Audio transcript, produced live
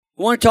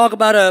I want to talk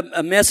about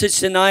a message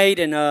tonight,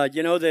 and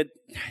that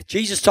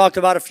Jesus talked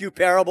about a few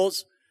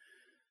parables.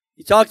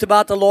 He talked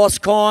about the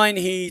lost coin.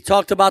 He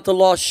talked about the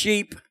lost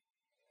sheep.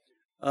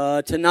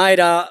 Tonight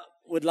I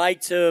would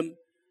like to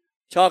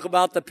talk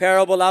about the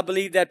parable I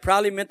believe that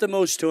probably meant the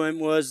most to him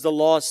was the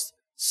lost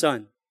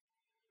son.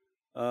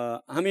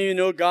 How many of you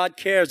know God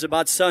cares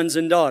about sons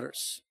and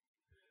daughters?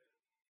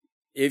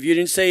 If you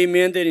didn't say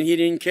amen, then he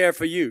didn't care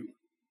for you,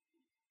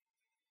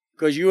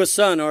 because you're a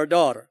son or a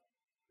daughter.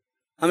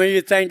 How many of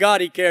you thank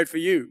God he cared for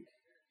you?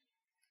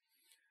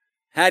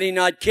 Had he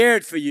not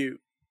cared for you,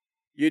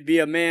 you'd be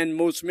a man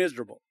most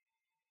miserable.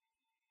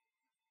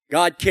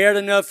 God cared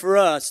enough for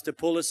us to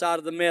pull us out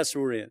of the mess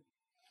we're in.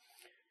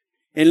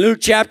 In Luke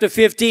chapter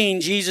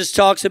 15, Jesus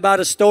talks about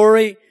a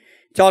story,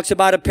 talks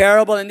about a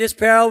parable, and this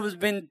parable has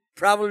been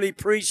probably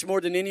preached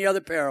more than any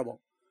other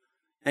parable.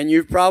 And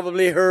you've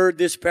probably heard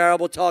this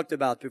parable talked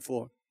about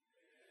before.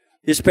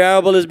 This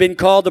parable has been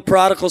called the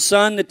prodigal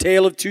son, the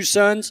tale of two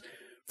sons,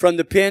 from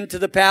the pen to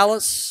the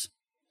palace.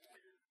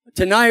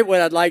 Tonight,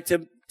 what I'd like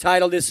to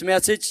title this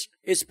message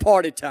is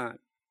Party Time.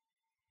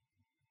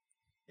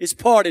 It's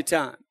party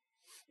time.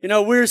 You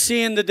know, we're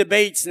seeing the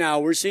debates now.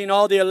 We're seeing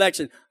all the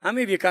elections. How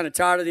many of you are kind of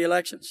tired of the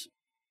elections?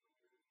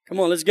 Come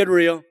on, let's get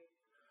real.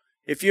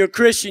 If you're a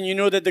Christian, you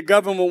know that the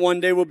government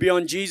one day will be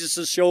on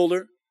Jesus'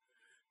 shoulder,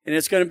 and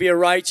it's going to be a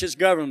righteous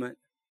government.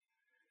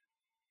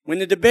 When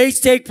the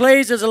debates take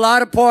place, there's a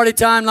lot of party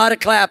time, a lot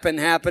of clapping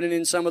happening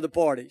in some of the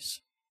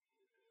parties.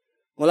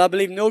 Well, I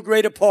believe no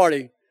greater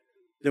party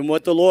than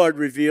what the Lord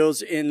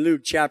reveals in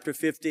Luke chapter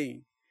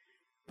 15.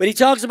 But he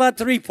talks about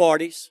three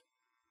parties.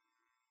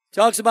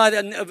 Talks about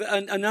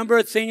a number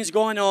of things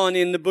going on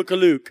in the book of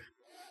Luke.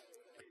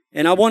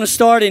 And I want to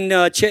start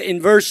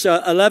in verse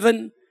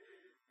 11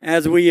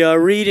 as we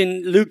read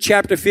in Luke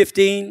chapter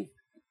 15. It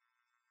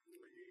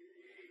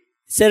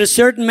said, a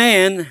certain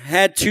man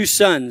had two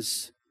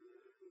sons.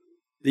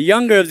 The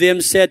younger of them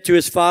said to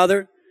his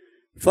father,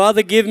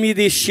 Father, give me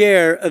the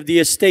share of the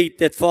estate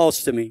that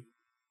falls to me.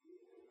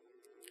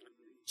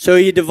 So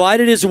he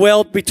divided his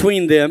wealth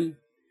between them.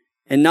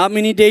 And not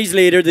many days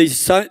later,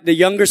 the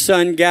younger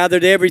son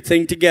gathered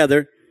everything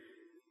together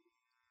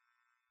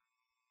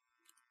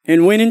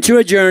and went into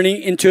a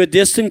journey into a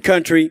distant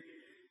country,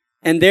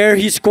 and there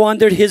he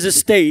squandered his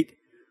estate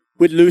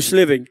with loose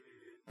living.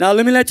 Now,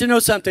 let me let you know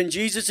something.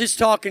 Jesus is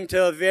talking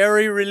to a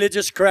very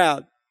religious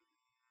crowd.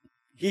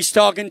 He's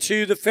talking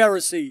to the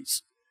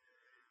Pharisees.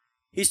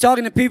 He's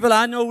talking to people.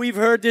 I know we've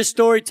heard this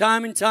story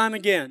time and time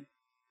again.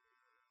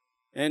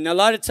 And a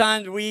lot of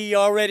times we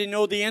already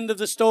know the end of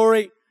the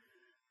story.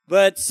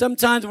 But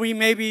sometimes we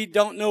maybe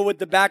don't know what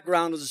the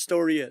background of the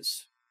story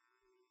is.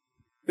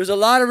 There's a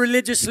lot of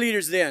religious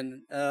leaders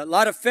then, a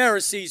lot of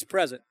Pharisees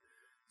present.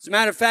 As a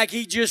matter of fact,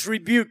 he just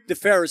rebuked the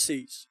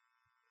Pharisees.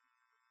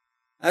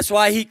 That's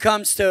why he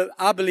comes to,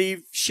 I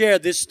believe, share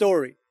this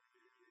story.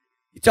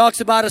 He talks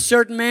about a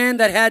certain man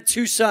that had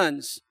two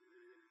sons.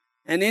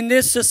 And in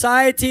this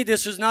society,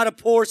 this was not a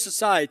poor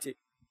society.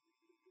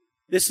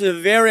 This is a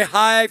very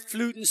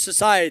high-fluting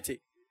society.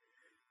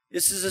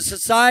 This is a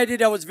society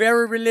that was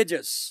very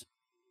religious.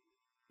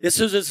 This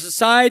was a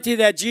society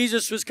that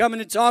Jesus was coming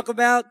to talk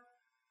about.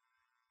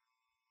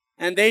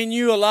 And they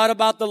knew a lot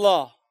about the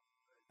law.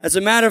 As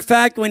a matter of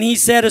fact, when he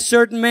said a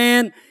certain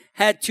man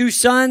had two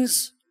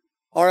sons,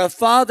 or a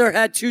father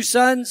had two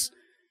sons,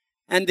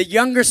 and the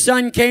younger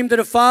son came to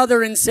the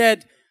father and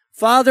said,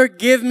 Father,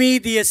 give me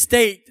the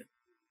estate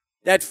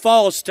that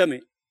falls to me.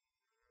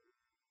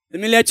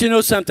 Let me let you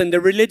know something.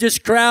 The religious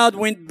crowd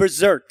went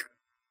berserk.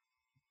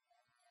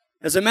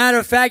 As a matter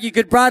of fact, you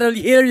could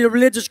probably hear your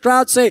religious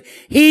crowd say,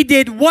 he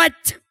did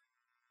what?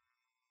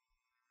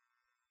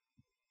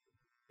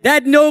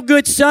 That no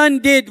good son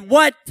did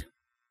what?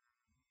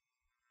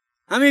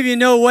 How many of you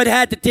know what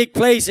had to take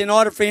place in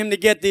order for him to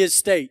get the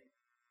estate?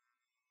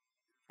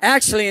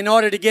 Actually, in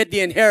order to get the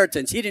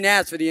inheritance. He didn't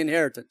ask for the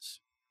inheritance.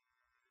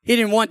 He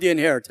didn't want the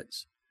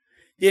inheritance.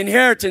 The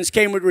inheritance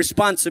came with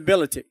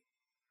responsibility.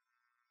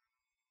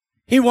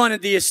 He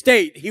wanted the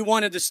estate. He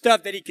wanted the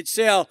stuff that he could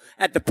sell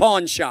at the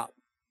pawn shop.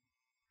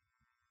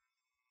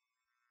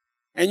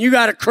 And you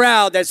got a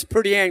crowd that's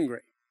pretty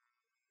angry.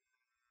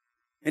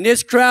 And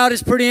this crowd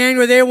is pretty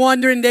angry. They're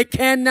wondering, they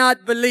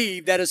cannot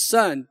believe that a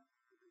son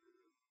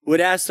would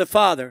ask the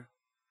father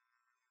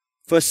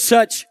for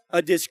such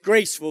a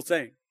disgraceful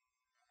thing.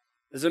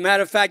 As a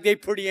matter of fact, they're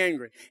pretty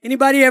angry.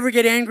 Anybody ever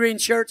get angry in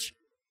church?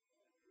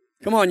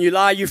 Come on, you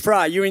lie, you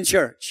fry, you're in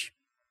church.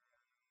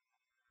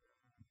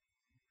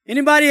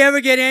 Anybody ever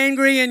get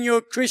angry in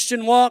your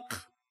Christian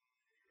walk?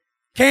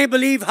 Can't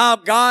believe how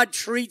God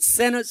treats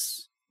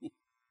sinners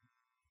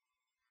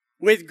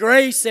with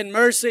grace and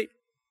mercy.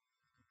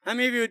 How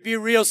many of you would be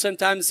real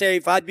sometimes and say,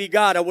 if I'd be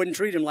God, I wouldn't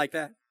treat him like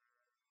that?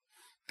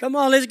 Come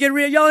on, let's get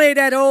real. Y'all ain't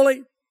that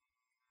holy.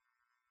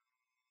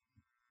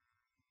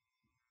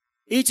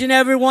 Each and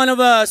every one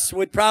of us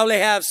would probably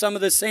have some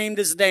of the same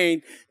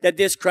disdain that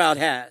this crowd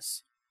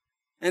has.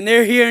 And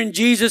they're hearing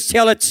Jesus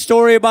tell a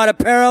story about a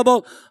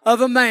parable of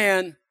a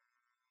man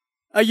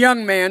a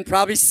young man,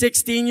 probably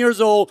 16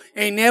 years old,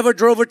 ain't never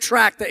drove a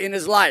tractor in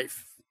his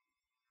life,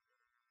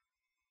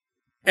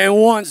 and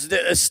wants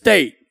the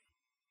estate.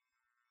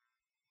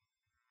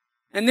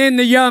 And then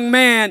the young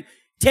man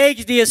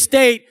takes the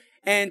estate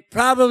and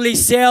probably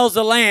sells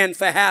the land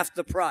for half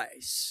the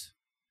price,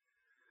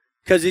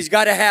 because he's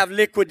got to have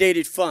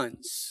liquidated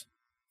funds.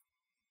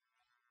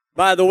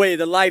 By the way,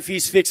 the life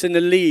he's fixing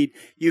to lead,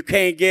 you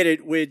can't get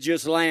it with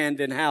just land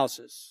and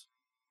houses.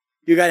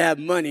 You got to have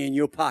money in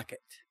your pocket.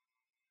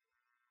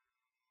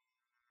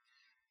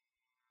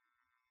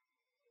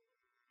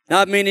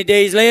 Not many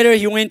days later,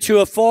 he went to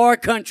a far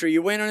country. He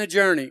went on a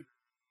journey.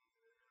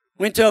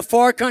 Went to a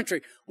far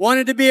country.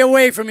 Wanted to be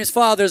away from his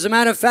father. As a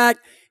matter of fact,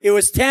 it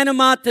was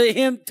tantamount to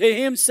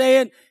him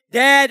saying,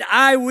 Dad,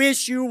 I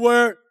wish you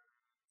were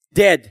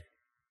dead.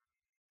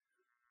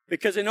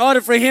 Because in order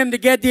for him to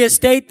get the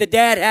estate, the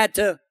dad had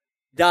to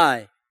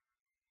die.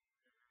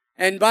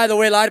 And by the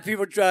way, a lot of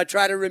people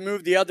try to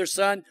remove the other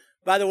son.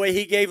 By the way,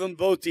 he gave them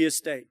both the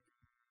estate.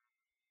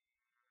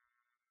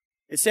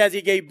 It says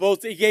he gave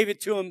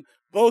it to them.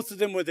 Both of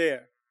them were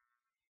there.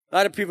 A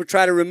lot of people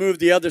try to remove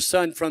the other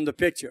son from the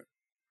picture.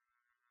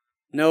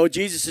 No,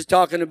 Jesus is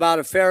talking about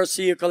a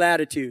Pharisaical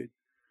attitude.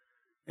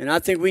 And I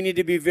think we need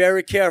to be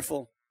very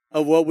careful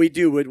of what we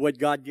do with what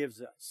God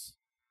gives us.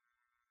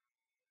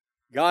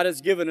 God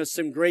has given us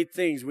some great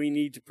things we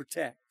need to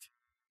protect.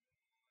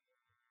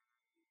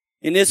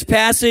 In this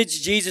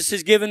passage, Jesus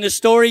is given the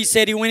story. He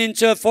said he went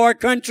into a far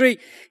country,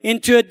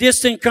 into a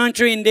distant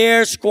country, and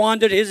there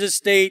squandered his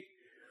estate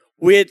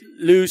with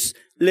loose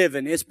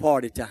living. It's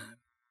party time.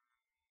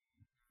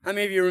 How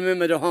many of you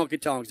remember the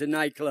honky-tonks, the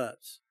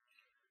nightclubs?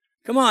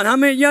 Come on, how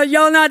many,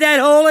 y'all not that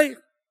holy?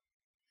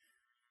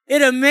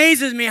 It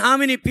amazes me how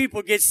many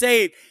people get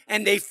saved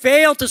and they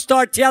fail to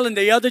start telling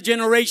the other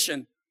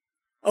generation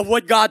of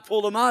what God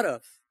pulled them out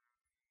of.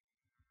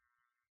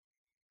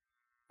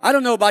 I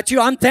don't know about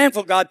you. I'm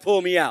thankful God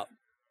pulled me out.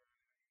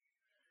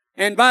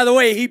 And by the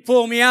way, He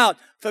pulled me out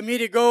for me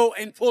to go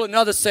and pull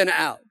another sinner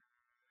out.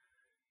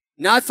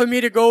 Not for me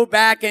to go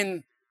back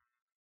and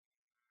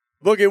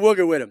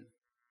boogie-woogie with him.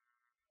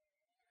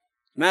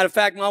 Matter of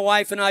fact, my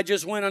wife and I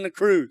just went on a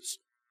cruise.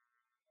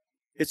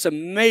 It's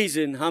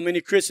amazing how many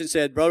Christians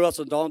said, Brother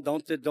Russell,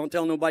 don't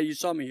tell nobody you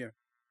saw me here.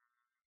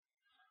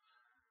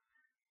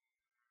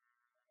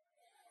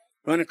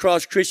 Run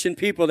across Christian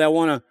people that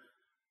want to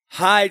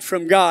hide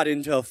from God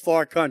into a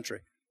far country.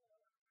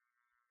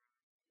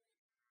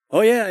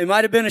 Oh yeah, it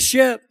might have been a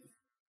ship.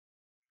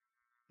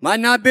 Might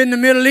not have been the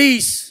Middle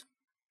East.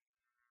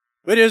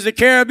 But it was the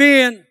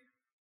Caribbean.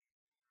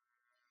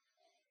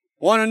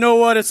 Want to know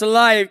what it's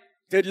like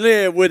to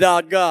live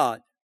without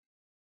God.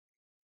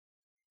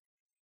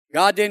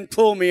 God didn't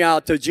pull me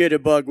out to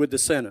jitterbug with the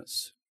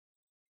sinners.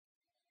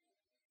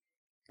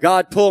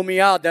 God pulled me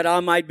out that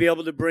I might be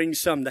able to bring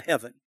some to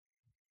heaven.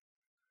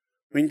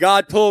 When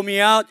God pulled me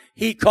out,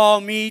 He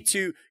called me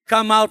to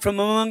come out from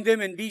among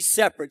them and be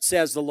separate,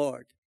 says the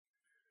Lord.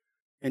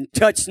 And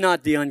touch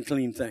not the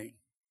unclean thing.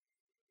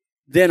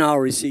 Then I'll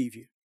receive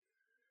you.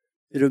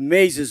 It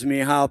amazes me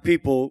how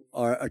people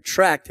are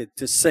attracted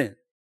to sin.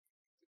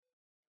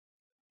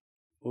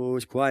 Oh,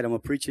 it's quiet. I'm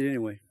going to preach it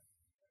anyway.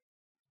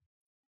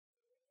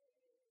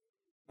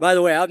 By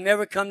the way, I've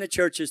never come to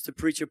churches to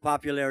preach a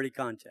popularity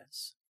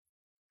contest.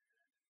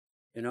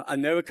 You know, I've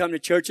never come to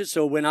churches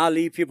so when I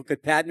leave, people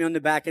could pat me on the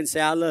back and say,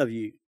 I love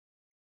you.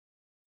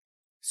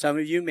 Some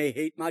of you may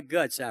hate my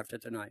guts after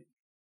tonight.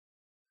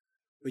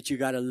 But you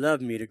got to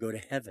love me to go to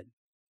heaven.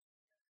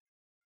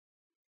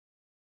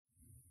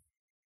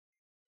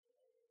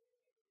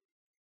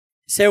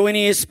 So when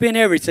he had spent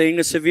everything,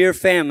 a severe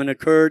famine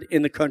occurred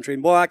in the country.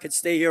 And boy, I could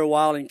stay here a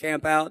while and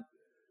camp out.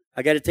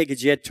 I got to take a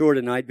jet tour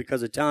tonight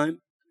because of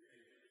time.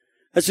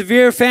 A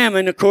severe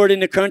famine occurred in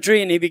the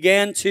country, and he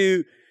began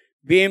to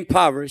be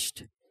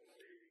impoverished.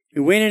 He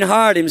went and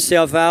hired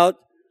himself out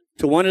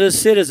to one of the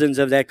citizens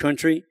of that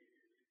country,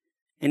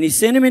 and he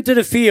sent him into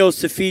the fields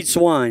to feed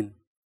swine.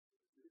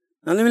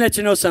 Now, let me let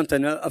you know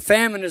something. A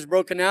famine has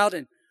broken out,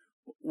 and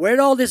where'd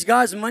all this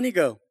guy's money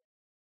go?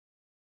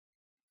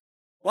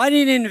 Why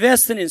didn't he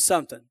invest it in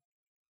something?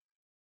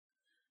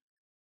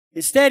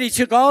 Instead, he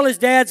took all his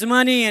dad's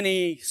money and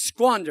he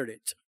squandered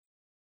it.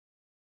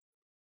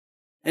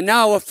 And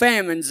now a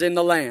famine's in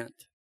the land.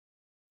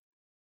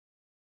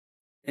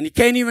 And he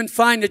can't even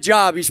find a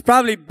job. He's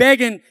probably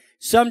begging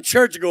some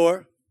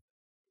churchgoer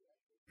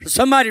for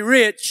somebody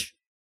rich.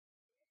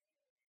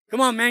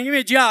 Come on, man, give me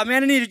a job.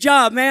 Man, I need a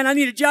job, man. I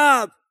need a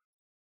job.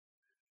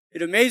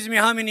 It amazes me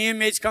how many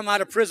inmates come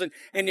out of prison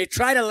and they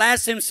try to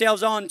latch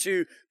themselves on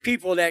to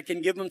people that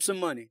can give them some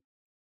money.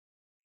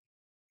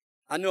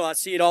 I know, I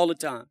see it all the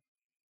time.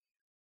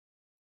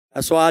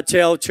 That's why I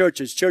tell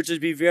churches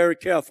be very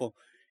careful.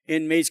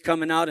 Inmates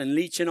coming out and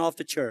leeching off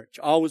the church,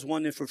 always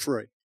wanting for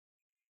free.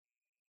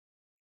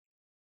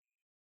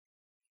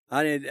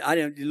 I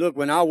didn't look,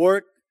 when I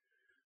work,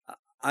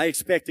 I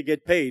expect to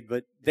get paid,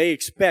 but they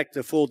expect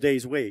a full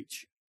day's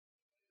wage.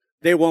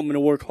 They want me to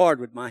work hard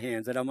with my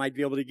hands that I might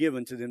be able to give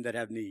unto them that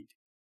have need.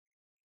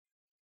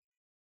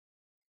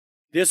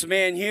 This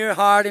man here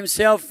hired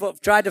himself,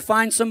 tried to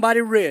find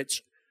somebody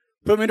rich.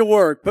 Put me to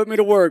work, put me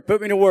to work,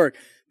 put me to work.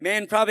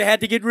 Man probably had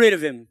to get rid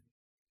of him.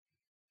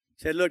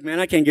 Said, look, man,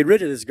 I can't get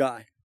rid of this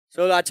guy.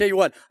 So I tell you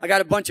what, I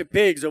got a bunch of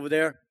pigs over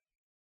there.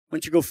 Why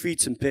don't you go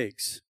feed some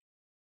pigs?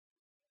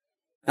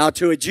 Now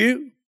to a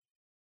Jew,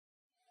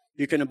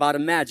 you can about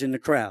imagine the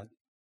crowd.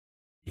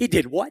 He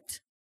did what?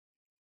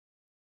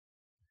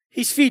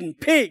 He's feeding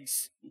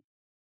pigs.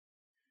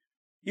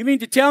 You mean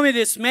to tell me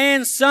this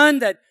man's son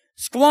that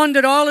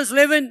squandered all his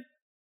living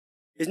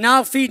is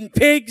now feeding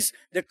pigs?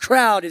 The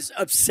crowd is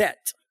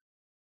upset.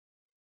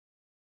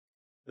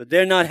 But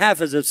they're not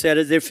half as upset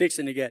as they're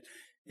fixing to get.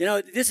 You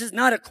know, this is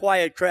not a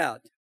quiet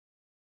crowd.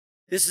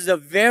 This is a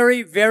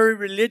very, very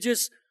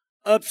religious,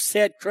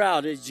 upset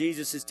crowd as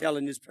Jesus is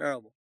telling this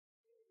parable.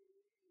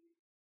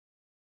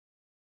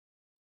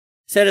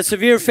 Said a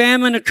severe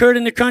famine occurred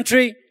in the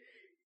country,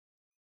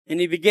 and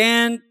he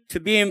began to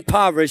be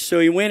impoverished. So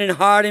he went and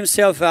hired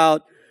himself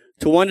out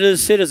to one of the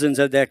citizens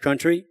of that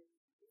country,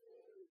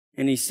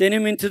 and he sent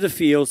him into the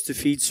fields to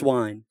feed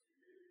swine.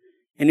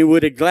 And he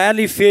would have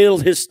gladly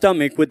filled his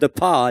stomach with the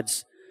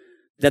pods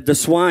that the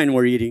swine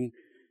were eating,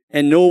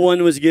 and no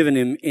one was giving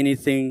him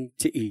anything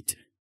to eat.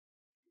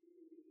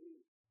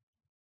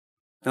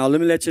 Now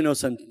let me let you know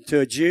something.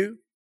 To a Jew,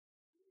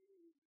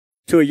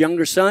 to a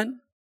younger son,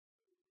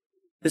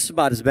 this is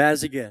about as bad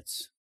as it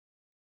gets.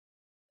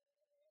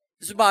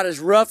 This is about as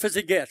rough as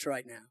it gets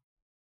right now.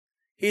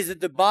 He's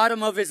at the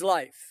bottom of his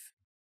life.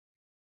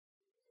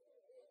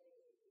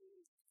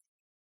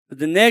 But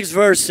the next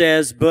verse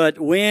says, but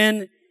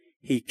when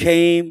he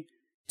came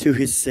to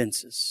his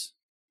senses.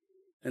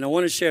 And I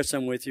want to share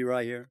something with you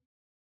right here.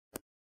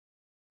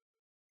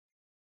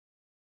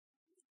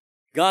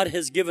 God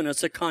has given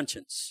us a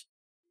conscience.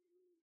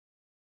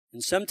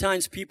 And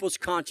sometimes people's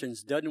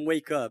conscience doesn't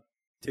wake up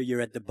till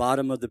you're at the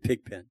bottom of the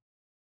pig pen.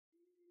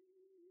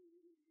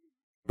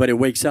 But it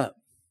wakes up.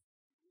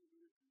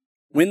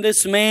 When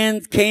this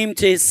man came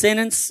to his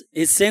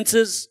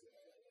senses,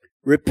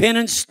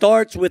 repentance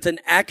starts with an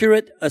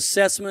accurate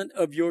assessment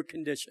of your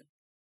condition.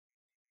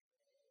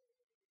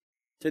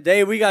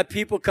 Today we got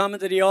people coming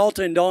to the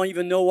altar and don't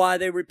even know why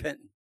they're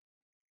repenting.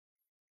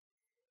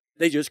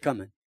 They just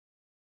coming.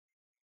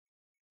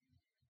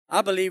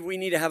 I believe we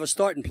need to have a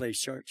starting place,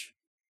 church.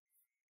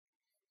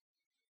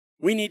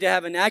 We need to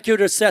have an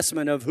accurate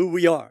assessment of who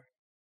we are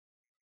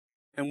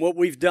and what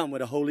we've done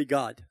with a holy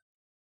God.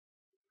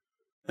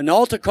 An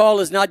altar call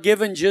is not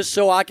given just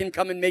so I can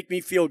come and make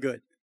me feel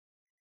good.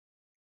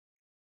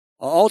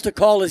 An altar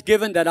call is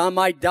given that I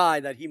might die,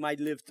 that he might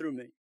live through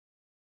me.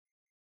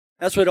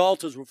 That's what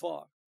altars were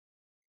for.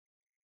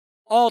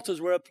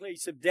 Altars were a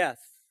place of death,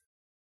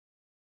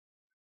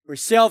 where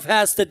self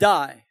has to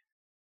die,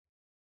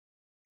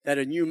 that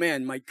a new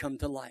man might come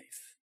to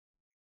life.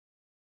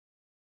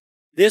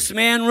 This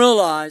man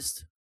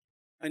realized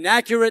an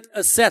accurate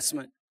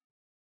assessment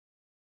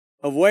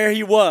of where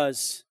he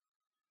was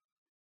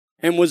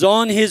and was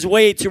on his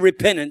way to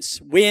repentance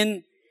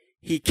when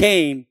he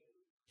came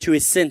to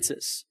his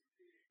senses.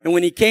 And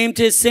when he came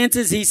to his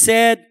senses, he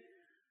said,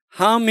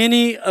 how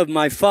many of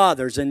my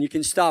fathers, and you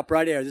can stop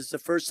right there. This is the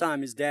first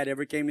time his dad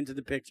ever came into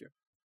the picture.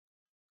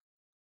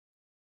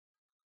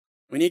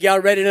 When he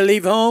got ready to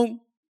leave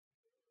home,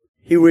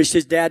 he wished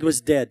his dad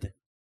was dead.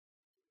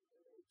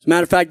 As a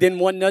matter of fact, didn't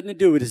want nothing to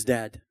do with his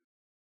dad.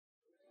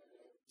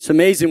 It's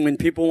amazing when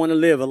people want to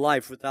live a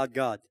life without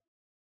God.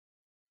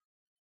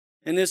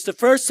 And it's the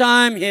first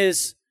time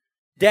his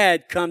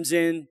dad comes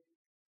in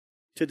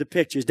to the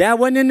picture. His dad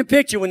wasn't in the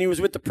picture when he was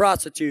with the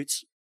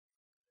prostitutes.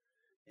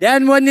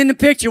 Dad wasn't in the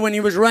picture when he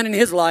was running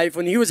his life,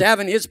 when he was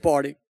having his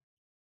party.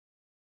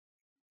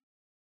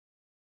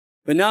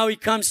 But now he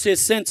comes to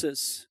his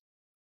senses,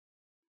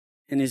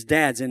 and his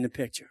dad's in the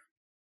picture.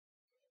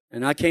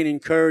 And I can't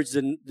encourage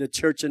the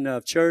church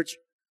enough. Church,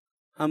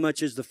 how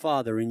much is the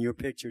Father in your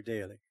picture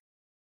daily?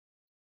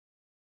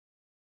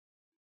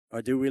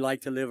 Or do we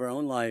like to live our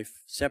own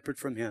life separate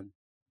from him?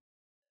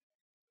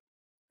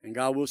 And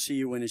God will see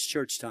you when it's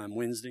church time,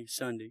 Wednesday,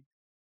 Sunday.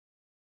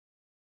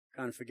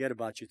 Kind of forget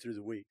about you through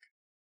the week.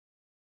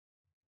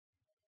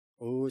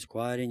 Oh, it's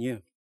quiet in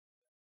you.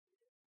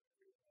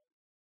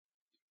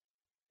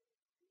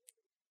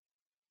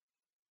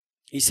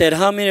 He said,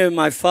 how many of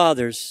my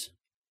fathers,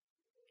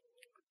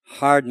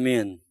 hard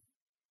men,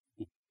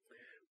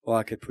 oh,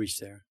 I could preach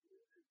there,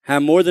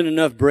 have more than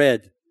enough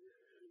bread,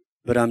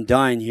 but I'm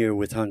dying here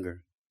with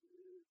hunger.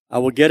 I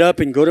will get up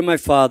and go to my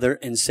father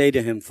and say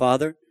to him,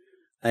 Father,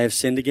 I have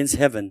sinned against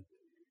heaven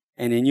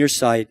and in your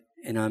sight,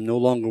 and I'm no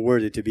longer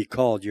worthy to be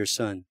called your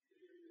son.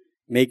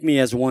 Make me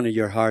as one of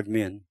your hard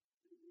men.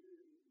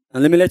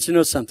 And let me let you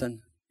know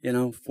something.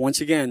 Once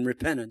again,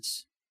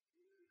 repentance.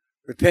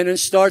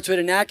 Repentance starts with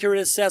an accurate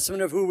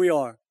assessment of who we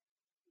are.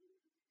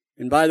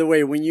 And by the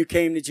way, when you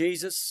came to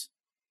Jesus,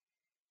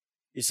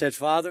 you said,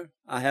 Father,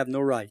 I have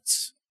no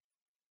rights.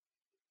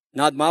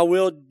 Not my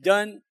will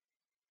done,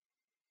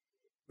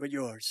 but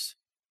yours.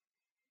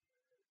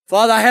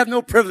 Father, I have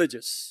no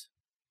privileges.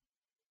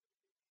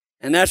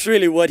 And that's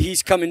really what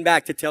he's coming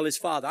back to tell his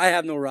father. I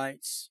have no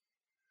rights.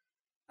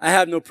 I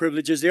have no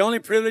privileges. The only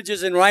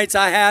privileges and rights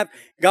I have,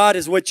 God,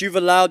 is what you've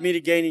allowed me to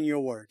gain in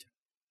your word.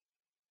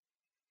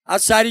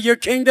 Outside of your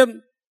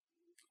kingdom,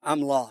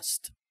 I'm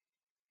lost.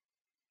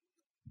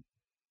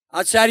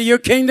 Outside of your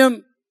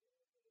kingdom,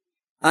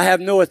 I have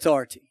no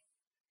authority.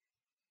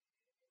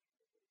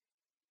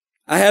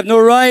 I have no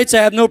rights.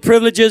 I have no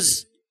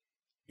privileges.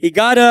 He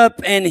got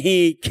up and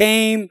he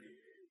came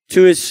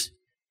to his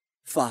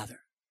Father.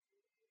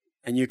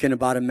 And you can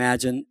about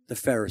imagine the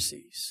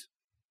Pharisees.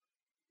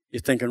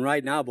 You're thinking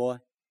right now, boy.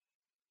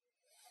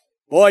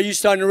 Boy, you're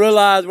starting to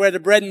realize where the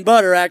bread and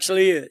butter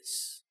actually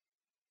is.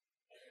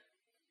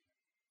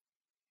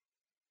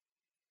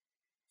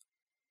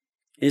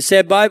 He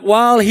said, but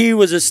while he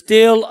was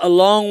still a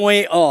long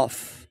way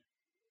off.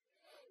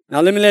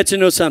 Now let me let you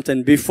know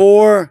something.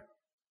 Before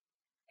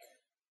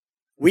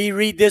we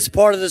read this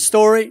part of the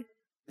story,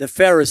 the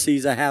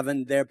Pharisees are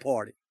having their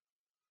party.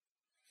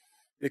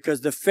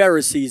 Because the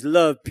Pharisees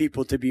love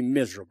people to be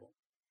miserable.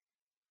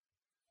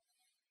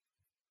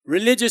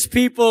 Religious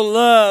people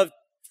love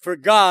for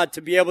God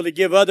to be able to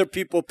give other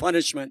people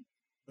punishment,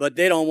 but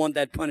they don't want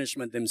that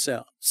punishment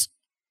themselves.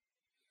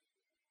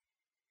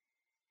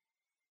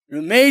 It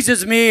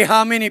amazes me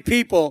how many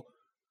people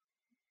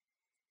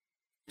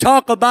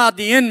talk about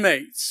the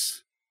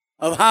inmates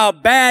of how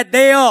bad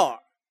they are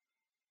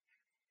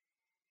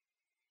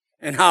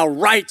and how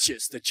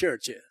righteous the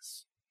church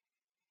is.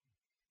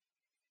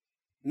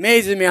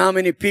 Amazes me how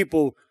many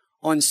people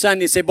on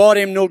Sunday say, boy,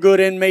 them no good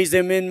inmates,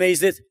 them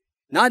inmates this.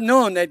 Not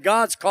knowing that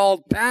God's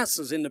called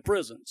pastors in the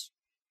prisons.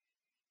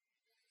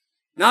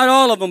 Not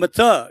all of them are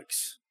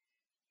thugs.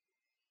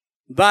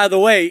 By the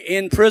way,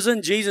 in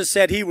prison, Jesus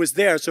said he was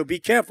there, so be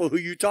careful who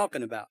you're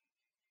talking about.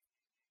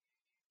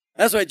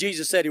 That's what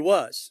Jesus said he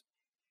was.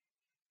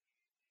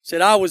 He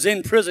said, I was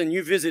in prison,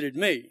 you visited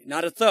me.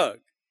 Not a thug.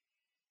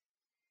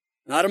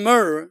 Not a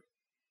murderer.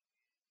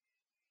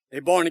 They're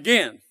born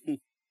again.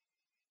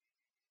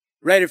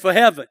 Ready for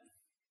heaven.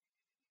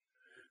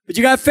 But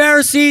you got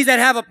Pharisees that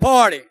have a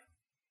party.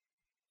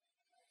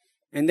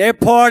 And their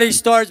party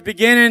starts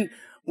beginning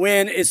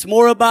when it's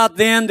more about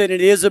them than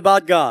it is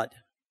about God.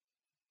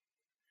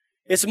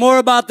 It's more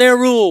about their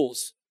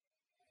rules.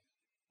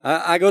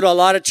 I go to a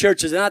lot of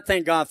churches, and I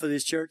thank God for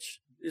this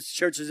church. This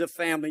church is a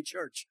family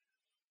church.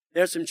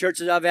 There's some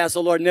churches I've asked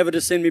the Lord never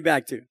to send me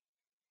back to.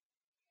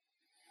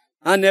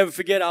 I'll never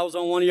forget, I was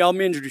on one of y'all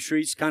men's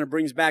retreats. Kind of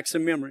brings back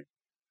some memory.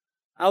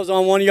 I was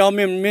on one of y'all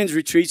men's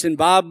retreats, and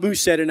Bob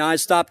Bousset and I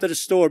stopped at a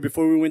store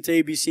before we went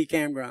to ABC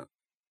Campground.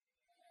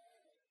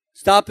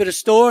 Stopped at a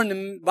store, and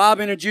then Bob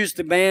introduced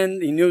the man.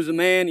 He knew the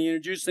man. He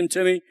introduced him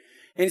to me.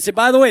 And he said,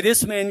 by the way,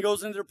 this man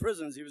goes into the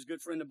prisons. He was a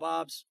good friend of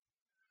Bob's.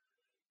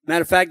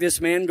 Matter of fact,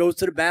 this man goes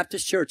to the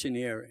Baptist church in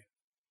the area.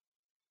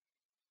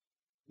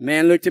 The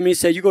man looked at me and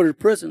said, you go to the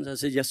prisons? I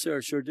said, yes, sir, I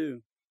sure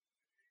do.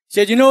 He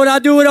said, you know what I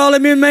do with all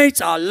them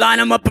inmates? I'll line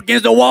them up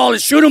against the wall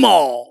and shoot them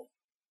all.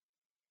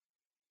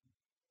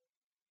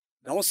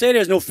 Don't say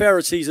there's no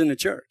Pharisees in the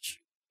church.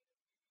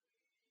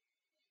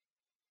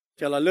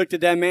 Till I looked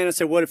at that man and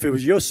said, what if it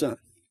was your son?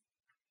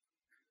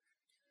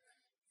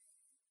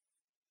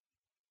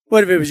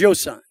 What if it was your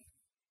son?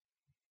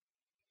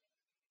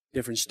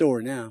 Different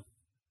story now.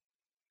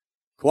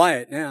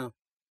 Quiet now.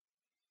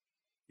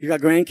 You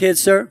got grandkids,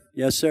 sir?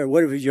 Yes, sir.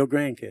 What if it was your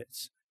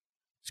grandkids?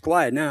 It's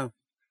quiet now.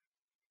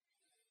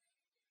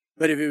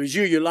 But if it was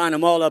you, you line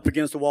them all up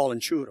against the wall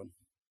and shoot them.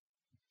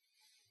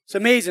 It's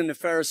amazing the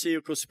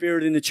Pharisaical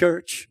spirit in the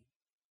church.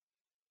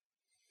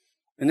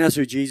 And that's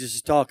what Jesus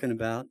is talking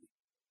about.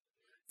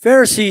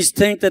 Pharisees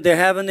think that they're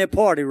having their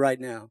party right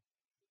now.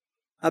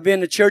 I've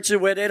been to churches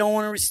where they don't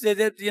want to receive,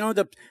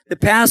 the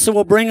pastor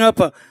will bring up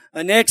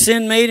an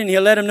ex-inmate and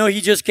he'll let him know he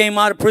just came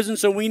out of prison,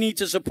 so we need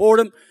to support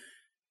him.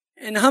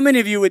 And how many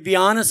of you would be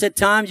honest at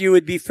times? You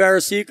would be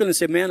Pharisaical and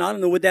say, man, I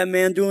don't know what that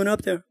man doing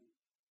up there.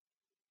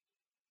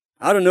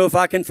 I don't know if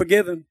I can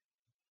forgive him.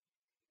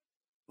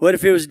 What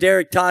if it was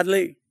Derek Todd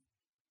Lee?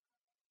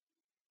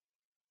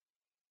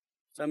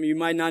 Some of you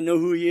might not know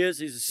who he is.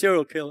 He's a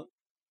serial killer.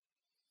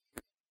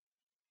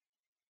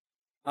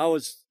 I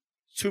was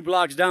 2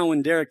 blocks down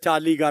when Derek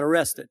Todd Lee got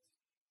arrested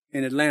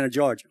in Atlanta,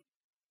 Georgia.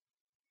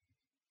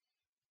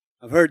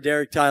 I've heard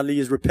Derek Todd Lee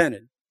has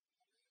repented.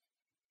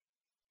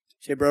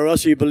 Say, Brother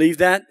Russell, you believe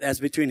that? That's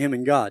between him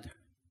and God.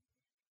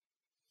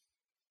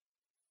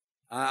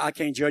 I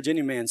can't judge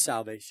any man's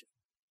salvation.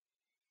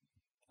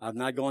 I've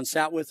not gone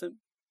sat with him.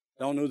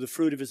 Don't know the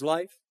fruit of his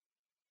life.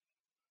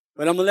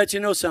 But I'm going to let you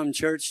know something,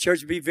 church.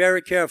 Church, be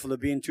very careful of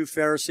being too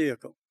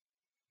Pharisaical.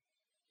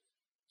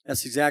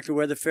 That's exactly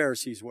where the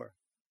Pharisees were.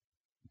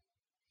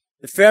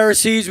 The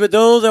Pharisees were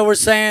those that were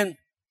saying,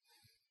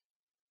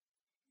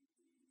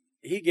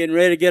 he getting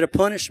ready to get a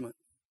punishment.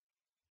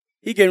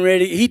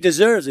 He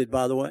deserves it,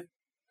 by the way.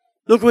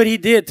 Look what he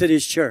did to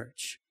this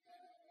church.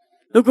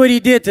 Look what he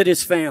did to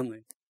this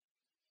family.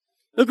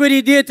 Look what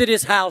he did to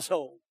this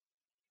household.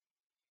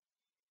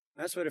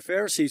 That's where the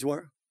Pharisees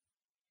were.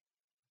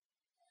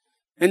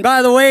 And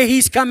by the way,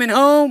 he's coming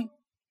home.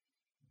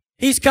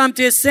 He's come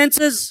to his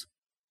senses.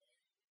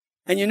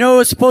 And you know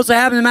what's supposed to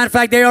happen? As a matter of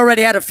fact, they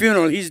already had a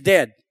funeral. He's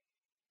dead.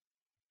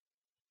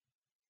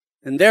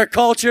 In their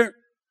culture,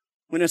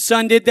 when a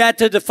son did that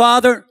to the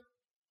father,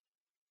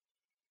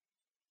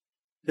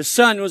 the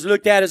son was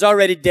looked at as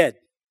already dead.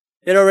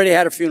 They'd already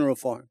had a funeral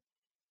for him.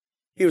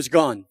 He was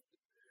gone.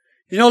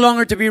 He's no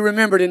longer to be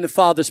remembered in the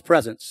father's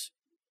presence.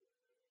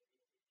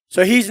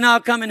 So he's now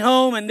coming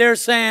home and they're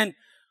saying,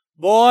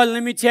 boy,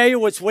 let me tell you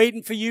what's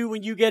waiting for you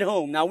when you get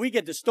home. Now we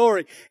get the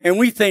story and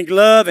we think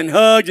love and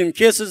hugs and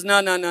kisses.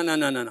 No.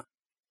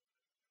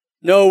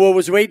 No, what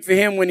was waiting for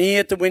him when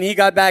he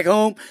got back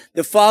home,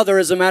 the father,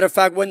 as a matter of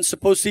fact, wasn't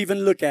supposed to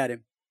even look at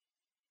him.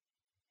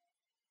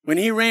 When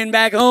he ran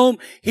back home,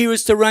 he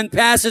was to run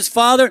past his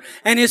father,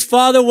 and his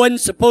father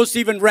wasn't supposed to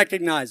even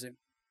recognize him.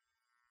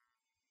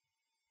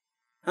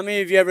 How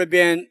many of you ever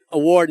been a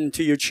warden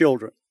to your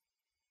children?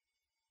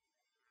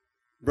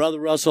 Brother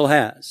Russell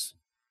has.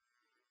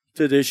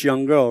 To this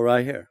young girl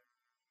right here.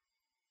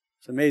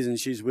 It's amazing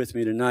she's with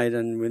me tonight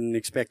and wasn't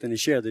expecting to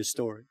share this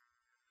story.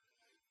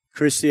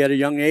 Christy, at a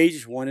young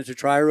age, wanted to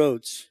try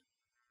roads.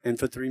 And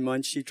for 3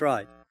 months, she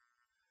tried.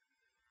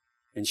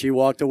 And she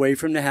walked away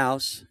from the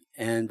house.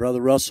 And Brother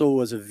Russell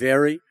was a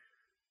very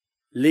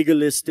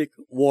legalistic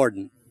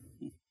warden.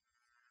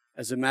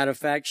 As a matter of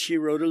fact, she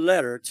wrote a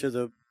letter to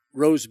the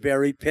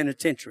Roseberry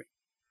Penitentiary.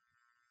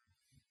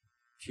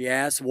 She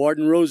asked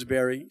Warden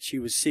Roseberry, she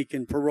was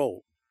seeking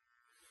parole.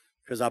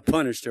 Because I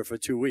punished her for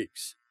 2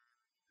 weeks.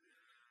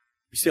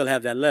 We still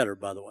have that letter,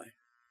 by the way.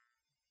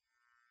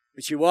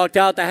 But she walked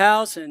out the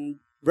house, and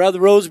Brother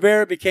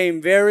Roseberry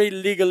became very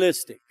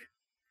legalistic.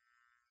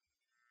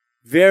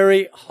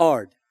 Very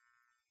hard,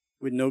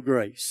 with no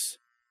grace.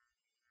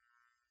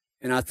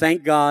 And I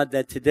thank God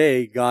that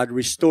today God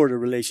restored a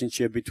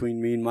relationship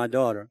between me and my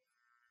daughter.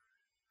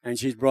 And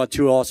she's brought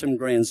 2 awesome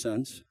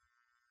grandsons.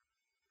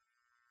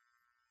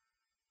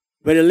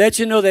 But it lets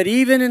you know that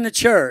even in the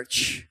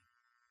church,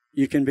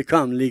 you can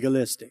become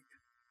legalistic.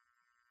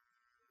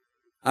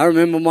 I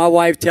remember my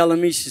wife telling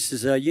me, she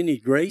says, you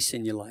need grace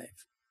in your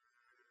life.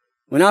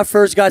 When I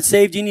first got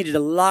saved, you needed to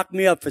lock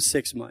me up for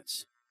 6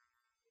 months.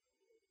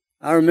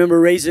 I remember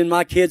raising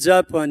my kids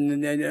up,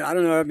 and I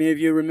don't know how many of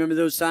you remember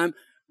those times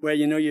where,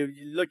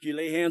 you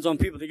lay hands on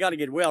people, they got to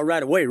get well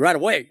right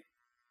away.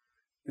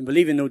 And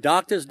believe in no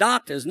doctors.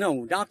 Doctors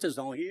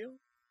don't heal.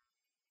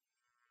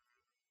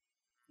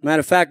 Matter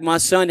of fact, my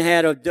son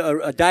had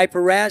a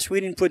diaper rash. We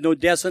didn't put no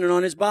Desonin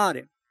on his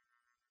body.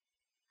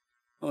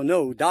 Oh,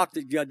 no,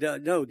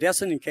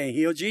 Desonin can't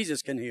heal.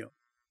 Jesus can heal.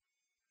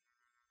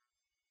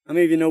 How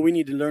many of you know we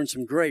need to learn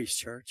some grace,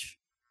 church?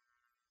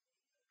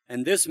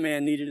 And this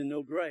man needed to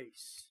know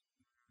grace.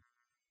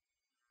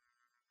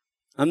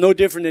 I'm no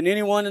different than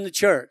anyone in the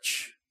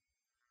church.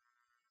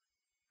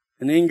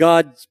 And then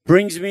God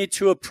brings me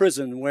to a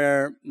prison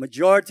where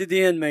majority of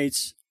the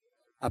inmates,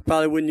 I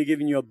probably wouldn't have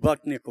given you a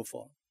buck nickel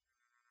for.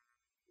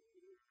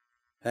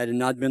 Had it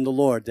not been the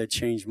Lord that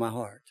changed my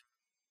heart.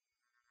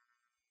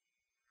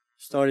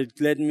 Started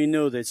letting me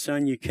know that,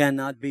 son, you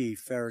cannot be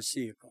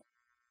pharisaical.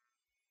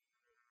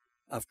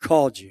 I've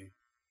called you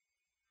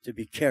to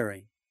be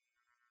caring.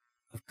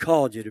 I've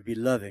called you to be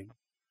loving.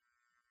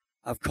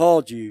 I've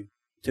called you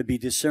to be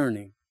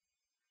discerning.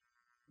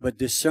 But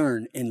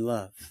discern in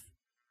love.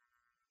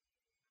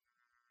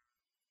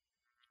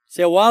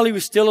 So while he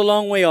was still a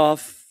long way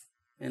off,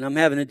 and I'm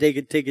having to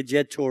take a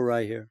jet tour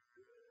right here.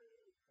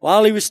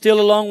 While he was still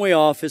a long way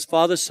off, his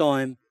father saw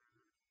him,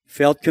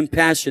 felt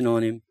compassion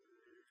on him,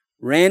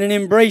 ran and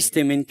embraced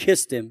him and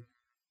kissed him.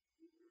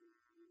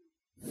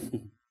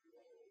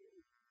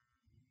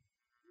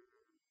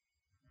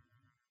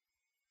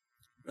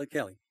 Brother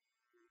Kelly,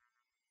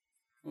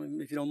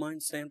 if you don't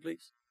mind, stand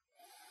please.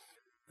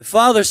 The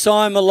father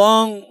saw him a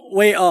long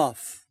way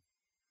off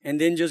and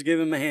then just give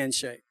him a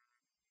handshake.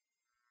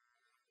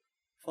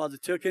 Father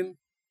took him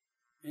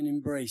and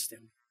embraced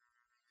him.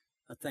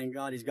 I thank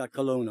God he's got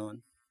cologne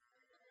on.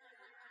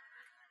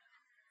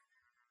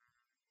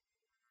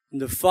 And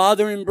the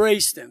father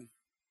embraced him.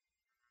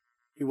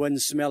 He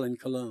wasn't smelling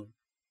cologne.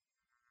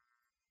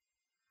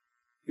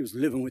 He was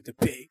living with the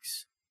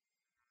pigs.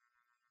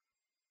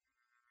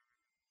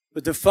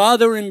 But the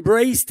father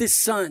embraced his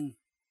son.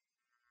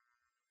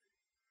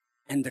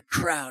 And the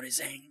crowd is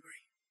angry.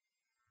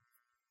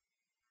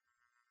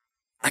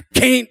 I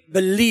can't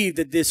believe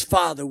that this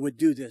father would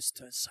do this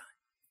to his son.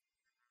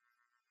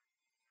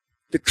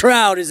 The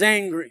crowd is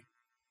angry.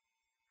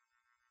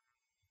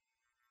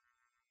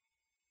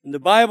 And the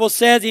Bible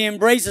says he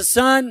embraced his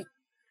son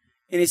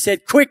and he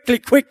said, quickly,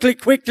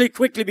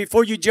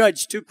 before you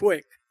judge too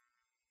quick.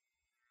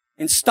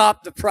 And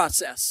stop the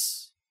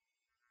process.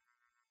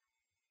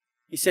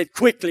 He said,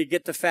 quickly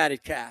get the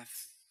fatted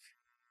calf.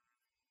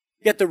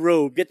 Get the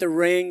robe, get the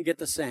ring, get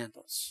the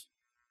sandals.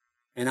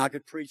 And I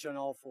could preach on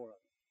all 4 of them.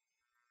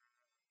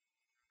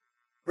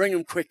 Bring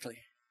them quickly.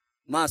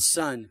 My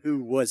son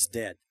who was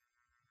dead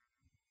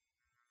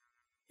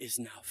is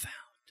now found.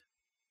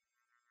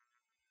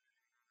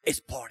 It's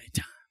party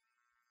time.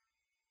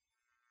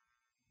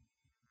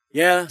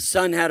 Yeah,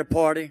 son had a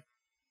party.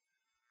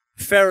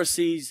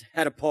 Pharisees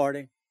had a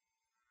party.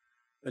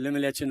 But let me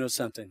let you know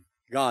something.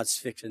 God's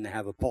fixing to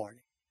have a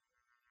party.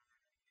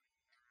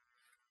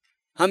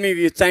 How many of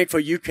you are thankful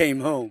you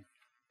came home?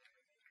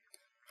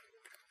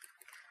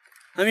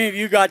 How many of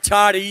you got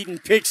tired of eating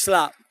pig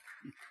slop?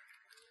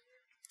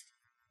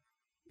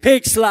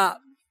 Pig slop.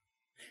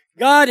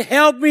 God,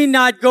 help me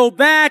not go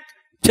back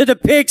to the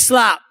pig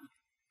slop.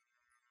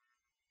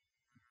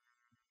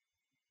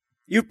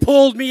 You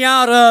pulled me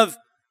out of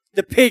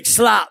the pig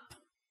slop.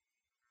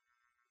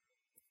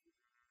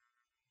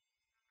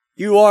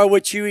 You are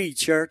what you eat,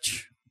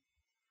 church.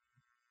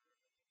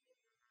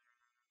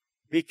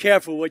 Be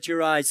careful what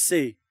your eyes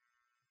see.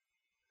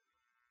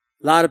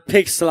 A lot of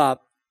pig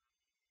slop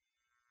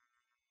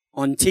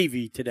on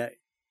TV today.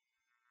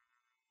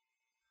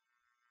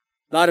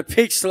 A lot of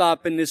pig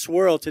slop in this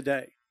world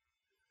today.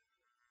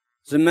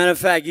 As a matter of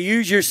fact, you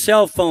use your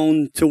cell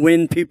phone to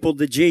win people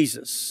to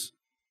Jesus.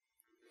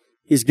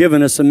 He's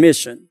given us a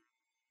mission.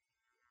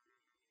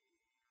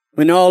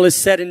 When all is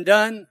said and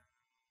done,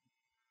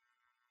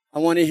 I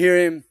want to hear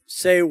him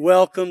say,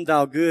 "Welcome,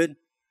 thou good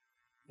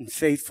and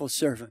faithful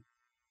servant.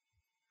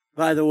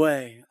 By the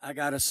way, I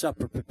got a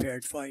supper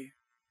prepared for you."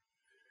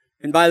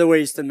 And by the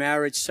way, it's the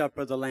marriage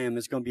supper of the Lamb.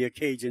 It's going to be a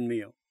Cajun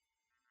meal.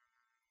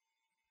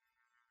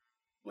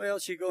 Where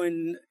else you go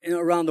in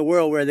around the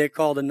world where they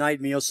call the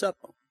night meal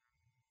supper?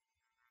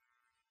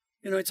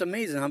 You know, it's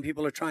amazing how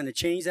people are trying to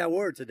change that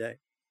word today.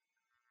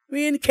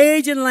 We in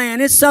Cajun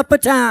land. It's supper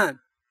time.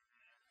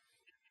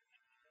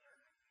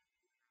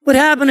 What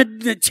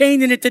happened to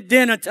changing it to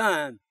dinner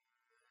time?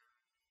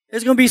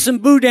 There's going to be some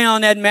boudin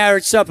on that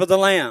marriage supper of the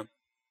Lamb.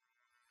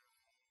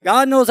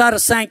 God knows how to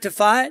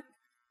sanctify it.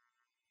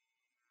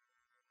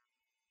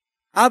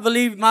 I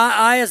believe my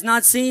eye has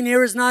not seen,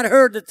 ear has not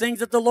heard the things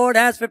that the Lord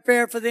has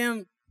prepared for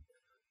them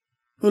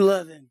who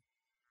love Him.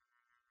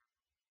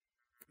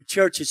 The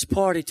church, it's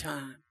party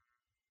time.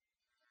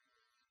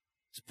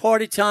 It's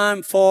party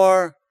time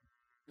for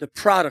the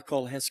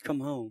prodigal has come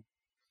home.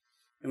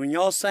 And when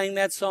y'all sang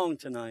that song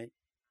tonight,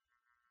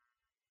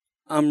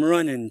 I'm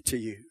running to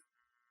you.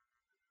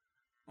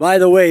 By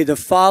the way, the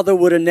father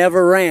would have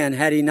never ran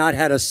had he not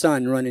had a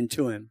son running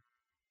to him.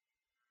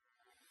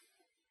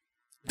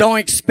 Don't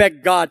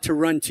expect God to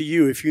run to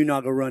you if you're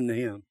not going to run to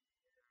Him.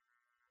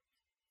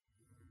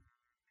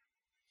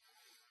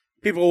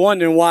 People are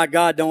wondering why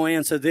God don't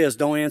answer this,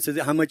 don't answer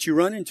that. How much you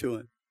running to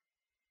Him?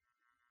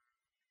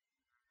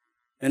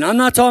 And I'm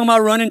not talking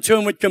about running to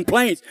Him with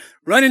complaints.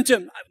 Running to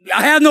Him.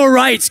 I have no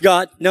rights,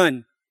 God.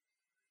 None.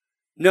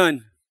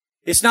 None.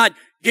 It's not,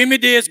 give me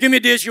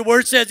this, your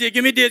word says it,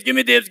 give me this, give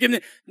me this, give me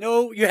this.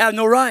 No, you have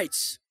no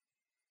rights.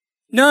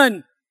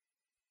 None.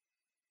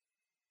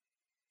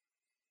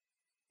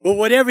 But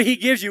whatever He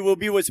gives you will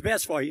be what's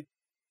best for you.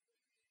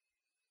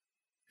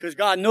 Because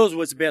God knows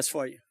what's best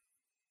for you.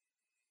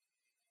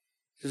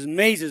 It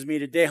amazes me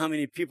today how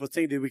many people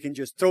think that we can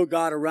just throw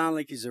God around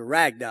like He's a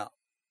rag doll.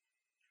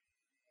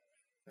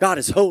 God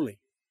is holy.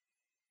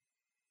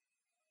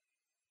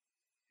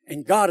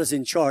 And God is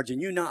in charge and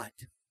you're not.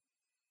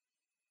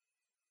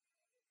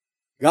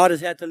 God has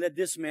had to let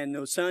this man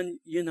know, son,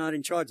 you're not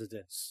in charge of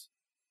this.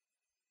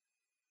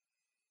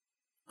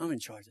 I'm in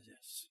charge of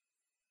this.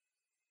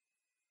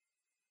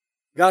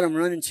 God, I'm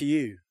running to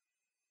you.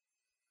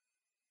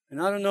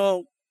 And I don't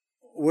know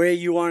where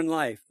you are in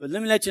life, but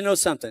let me let you know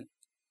something.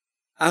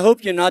 I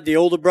hope you're not the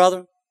older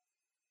brother.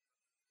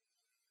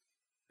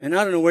 And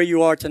I don't know where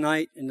you are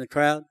tonight in the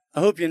crowd. I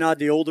hope you're not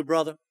the older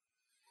brother.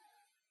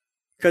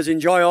 Because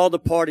enjoy all the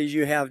parties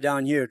you have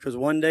down here, because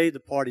one day the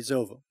party's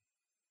over.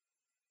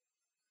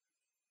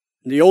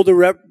 And the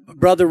older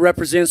brother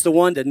represents the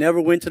one that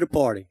never went to the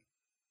party.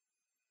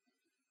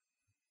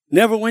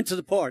 Never went to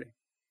the party.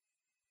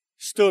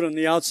 Stood on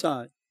the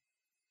outside.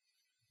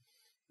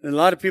 And a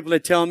lot of people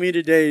that tell me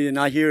today, and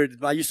I hear it,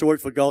 I used to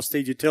work for Gulf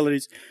State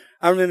Utilities.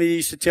 I remember they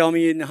used to tell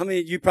me, and how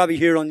many, you probably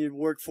hear it on your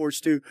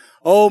workforce too,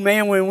 oh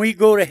man, when we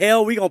go to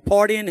hell, we're going to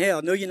party in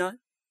hell. No, you're not.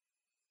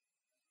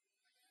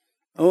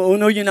 Oh,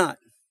 no, you're not.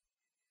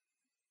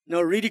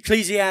 No, read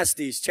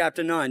Ecclesiastes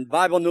chapter 9. The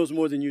Bible knows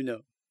more than you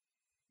know.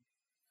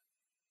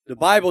 The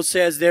Bible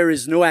says there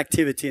is no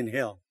activity in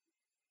hell.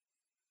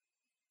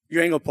 You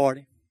ain't going to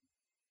party.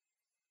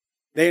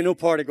 There ain't no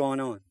party going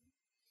on.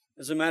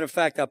 As a matter of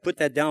fact, I put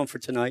that down for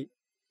tonight.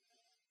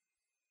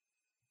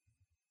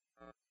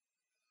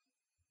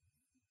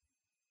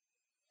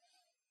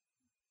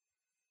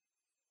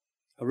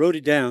 I wrote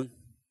it down.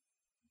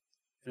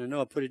 And I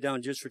know I put it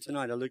down just for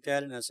tonight. I looked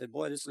at it and I said,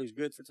 boy, this looks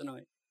good for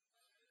tonight.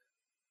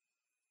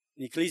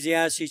 In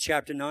Ecclesiastes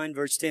chapter 9,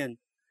 verse 10.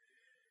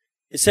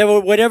 It said,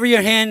 well, whatever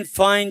your hand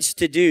finds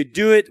to do,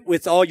 do it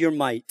with all your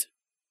might.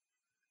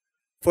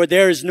 For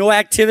there is no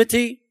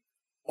activity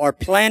or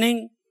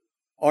planning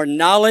or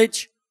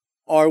knowledge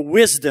or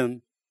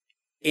wisdom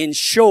in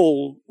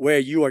Sheol where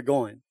you are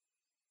going.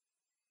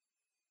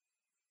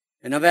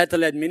 And I've had to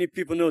let many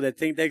people know that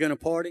think they're going to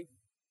party.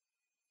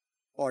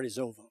 Party's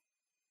over.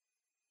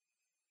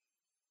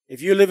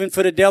 If you're living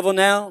for the devil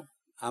now,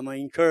 I'm going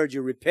to encourage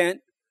you,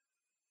 repent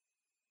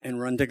and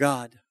run to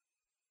God.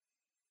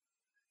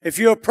 If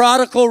you're a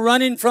prodigal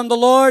running from the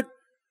Lord,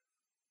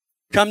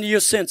 come to your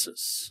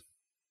senses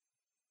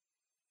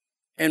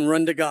and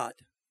run to God.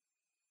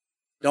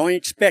 Don't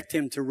expect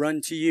Him to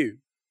run to you.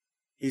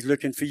 He's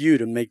looking for you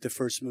to make the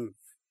first move.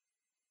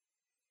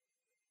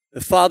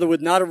 The Father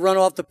would not have run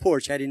off the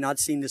porch had He not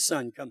seen the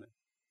Son coming.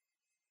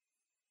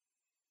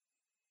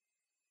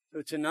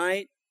 So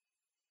tonight,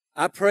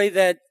 I pray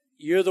that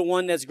you're the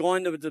one that's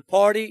going to the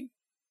party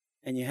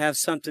and you have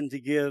something to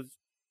give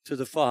to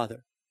the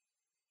Father.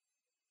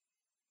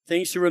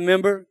 Things to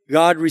remember,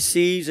 God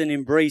receives and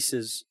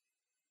embraces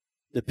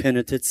the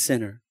penitent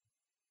sinner.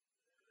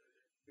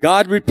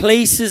 God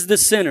replaces the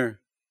sinner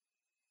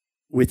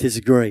with His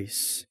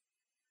grace.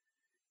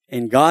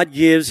 And God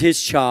gives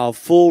His child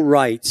full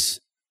rights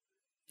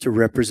to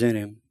represent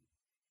Him.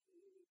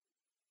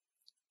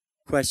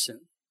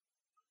 Question.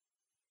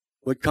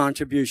 What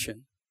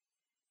contribution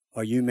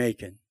are you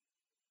making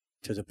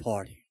to the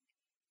party?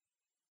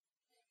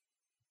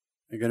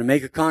 You're going to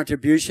make a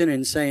contribution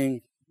in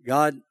saying,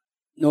 God,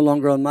 no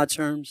longer on my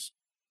terms,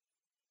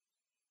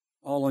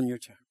 all on your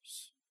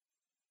terms.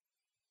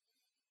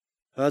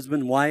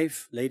 Husband,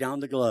 wife, lay down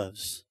the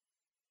gloves.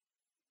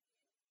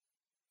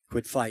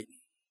 Quit fighting.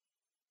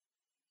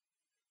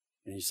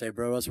 And you say,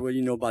 bro, what do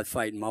you know about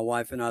fighting? My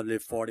wife and I have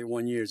lived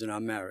 41 years in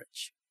our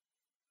marriage.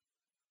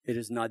 It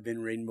has not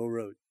been Rainbow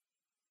Road.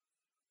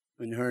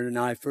 When her and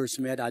I first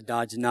met, I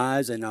dodged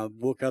knives and I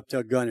woke up to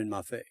a gun in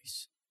my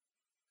face.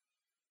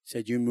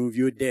 Said, you move,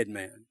 you're a dead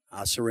man.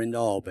 I surrender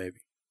all, baby.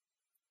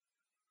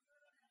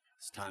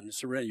 It's time to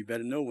surrender. You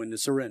better know when to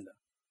surrender.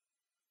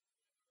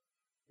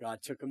 God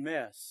took a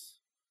mess,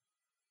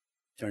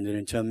 turned it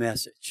into a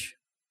message.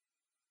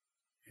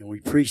 And we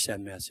preach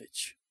that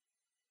message.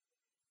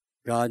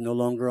 God, no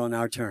longer on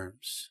our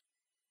terms.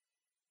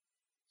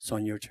 It's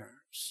on your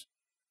terms.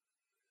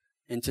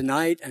 And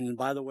tonight, and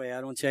by the way,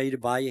 I don't tell you to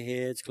bow your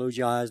heads, close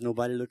your eyes,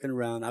 nobody looking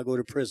around. I go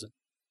to prison.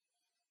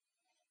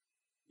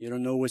 You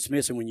don't know what's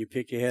missing when you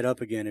pick your head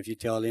up again if you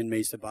tell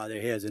inmates to bow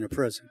their heads in a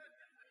prison.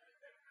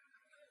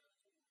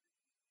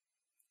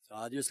 So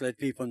I'll just let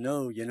people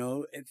know,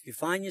 if you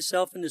find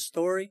yourself in the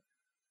story,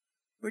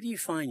 where do you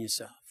find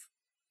yourself?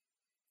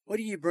 What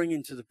are you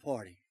bringing to the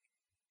party?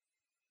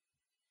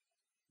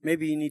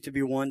 Maybe you need to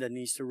be one that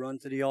needs to run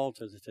to the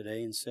altar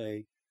today and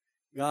say,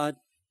 God,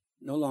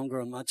 no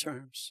longer on my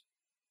terms.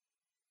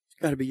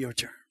 It's got to be your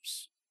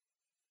terms.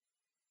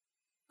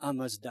 I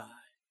must die.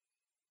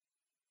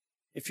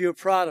 If you're a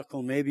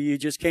prodigal, maybe you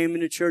just came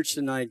into church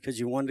tonight because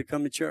you wanted to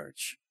come to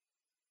church.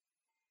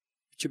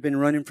 But you've been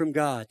running from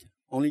God.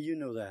 Only you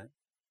know that.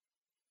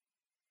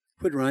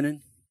 Quit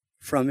running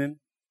from Him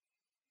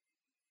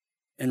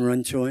and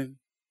run to Him.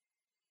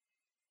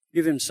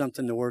 Give Him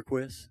something to work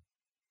with.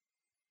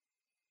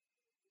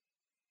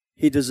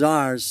 He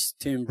desires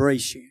to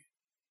embrace you.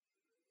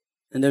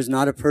 And there's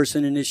not a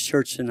person in this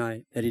church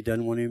tonight that He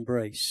doesn't want to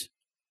embrace.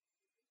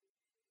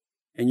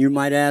 And you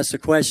might ask the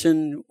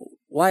question,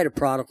 why the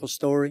prodigal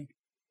story?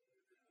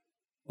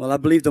 Well, I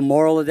believe the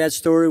moral of that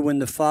story, when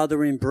the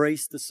Father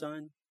embraced the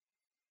Son,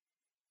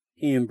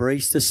 He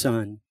embraced the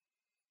Son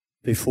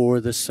before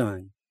the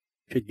Son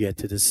could get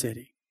to the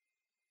city.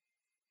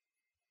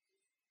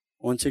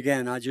 Once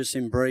again, I just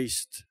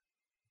embraced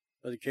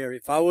Brother Carey.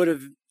 If I would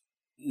have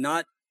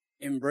not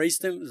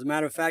embraced him, as a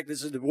matter of fact,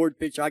 this is the word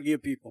picture I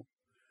give people.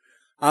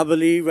 I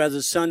believe as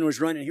the Son was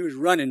running, he was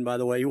running, by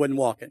the way, he wasn't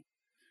walking.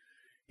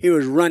 He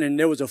was running,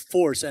 there was a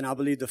force, and I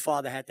believe the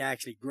Father had to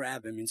actually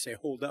grab him and say,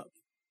 hold up.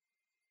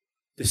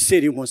 The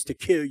city wants to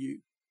kill you.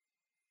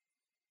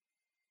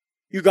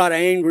 You got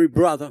an angry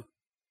brother.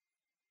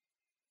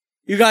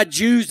 You got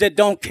Jews that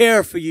don't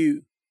care for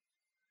you.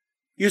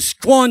 You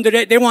squandered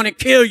it, they want to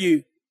kill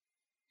you.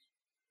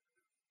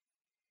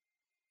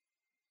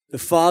 The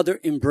Father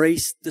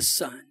embraced the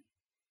Son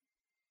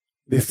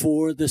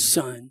before the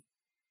Son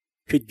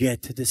could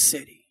get to the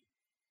city.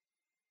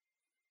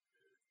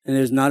 And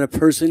there's not a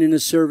person in the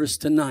service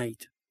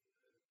tonight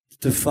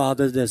that the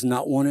Father does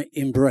not want to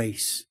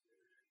embrace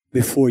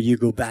before you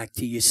go back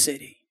to your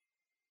city.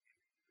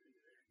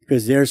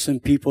 Because there are some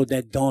people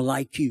that don't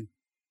like you.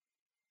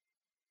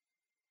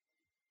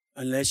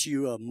 Unless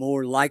you're a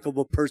more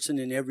likable person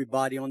than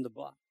everybody on the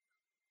block.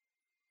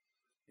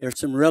 There's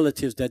some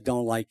relatives that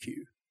don't like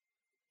you.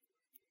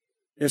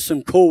 There's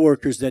some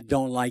co-workers that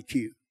don't like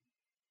you.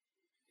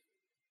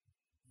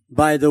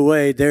 By the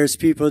way, there's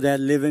people that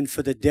live in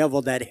for the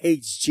devil that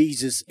hates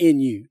Jesus in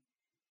you.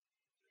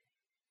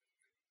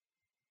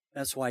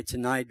 That's why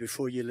tonight,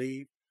 before you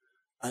leave,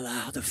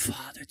 allow the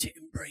Father to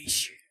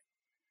embrace you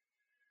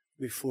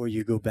before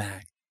you go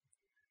back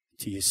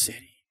to your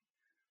city.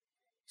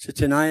 So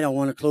tonight, I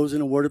want to close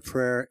in a word of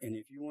prayer. And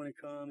if you want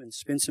to come and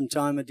spend some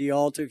time at the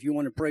altar, if you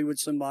want to pray with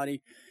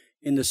somebody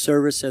in the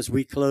service as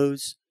we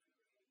close,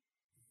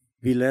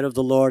 be led of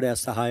the Lord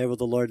as to however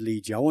the Lord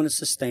leads you. I want us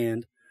to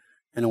stand.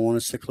 And I want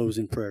us to close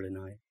in prayer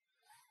tonight.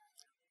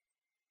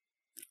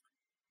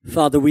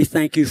 Father, we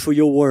thank you for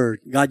your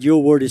word. God,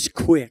 your word is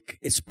quick.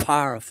 It's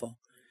powerful.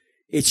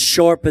 It's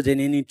sharper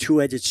than any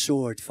two-edged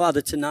sword. Father,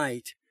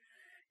 tonight,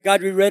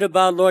 God, we read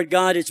about, Lord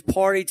God, it's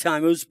party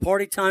time. It was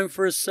party time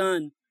for a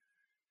son.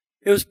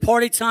 It was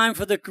party time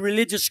for the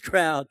religious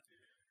crowd.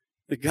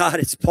 But God,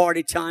 it's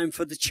party time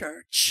for the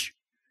church.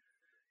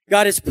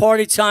 God, it's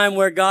party time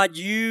where, God,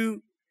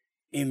 you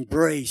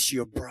embrace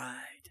your bride.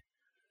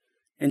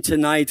 And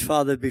tonight,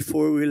 Father,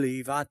 before we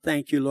leave, I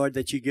thank you, Lord,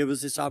 that you give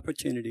us this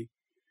opportunity.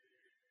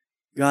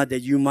 God,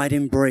 that you might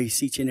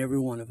embrace each and every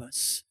one of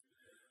us.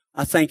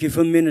 I thank you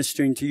for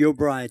ministering to your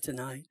bride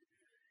tonight.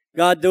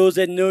 God, those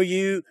that know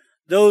you,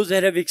 those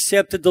that have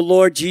accepted the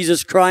Lord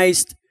Jesus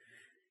Christ,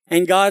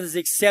 and God has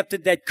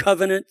accepted that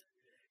covenant.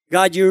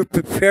 God, you're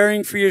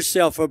preparing for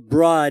yourself a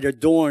bride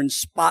adorned,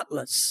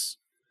 spotless.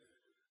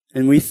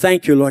 And we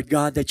thank you, Lord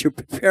God, that you're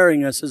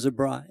preparing us as a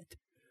bride.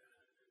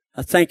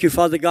 I thank you,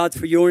 Father God,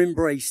 for your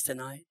embrace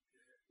tonight.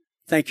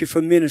 Thank you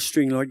for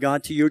ministering, Lord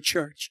God, to your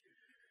church.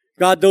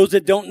 God, those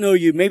that don't know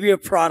you, maybe a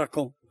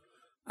prodigal,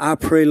 I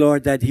pray,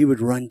 Lord, that he would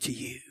run to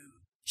you.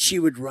 She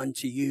would run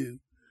to you.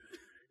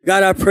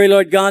 God, I pray,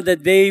 Lord God,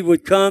 that they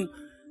would come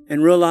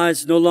and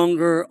realize no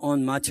longer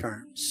on my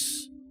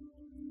terms,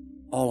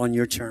 all on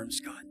your terms,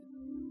 God.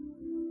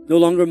 No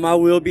longer my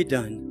will be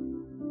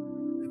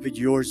done, but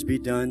yours be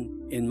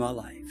done in my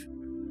life.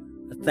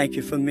 I thank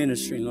you for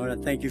ministering, Lord.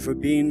 I thank you for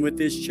being with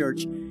this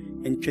church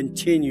and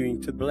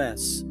continuing to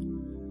bless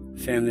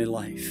family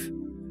life.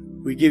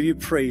 We give you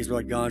praise,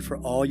 Lord God, for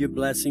all your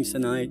blessings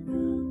tonight.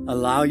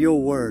 Allow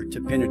your word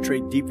to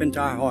penetrate deep into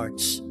our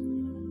hearts.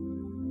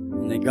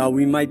 And that, God,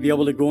 we might be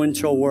able to go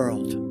into a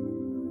world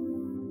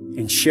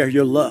and share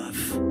your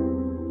love,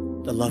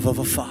 the love of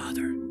a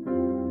Father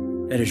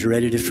that is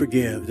ready to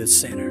forgive the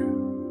sinner.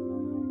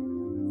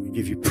 We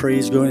give you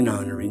praise, glory, and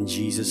honor in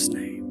Jesus'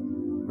 name.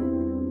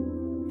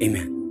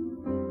 Amen.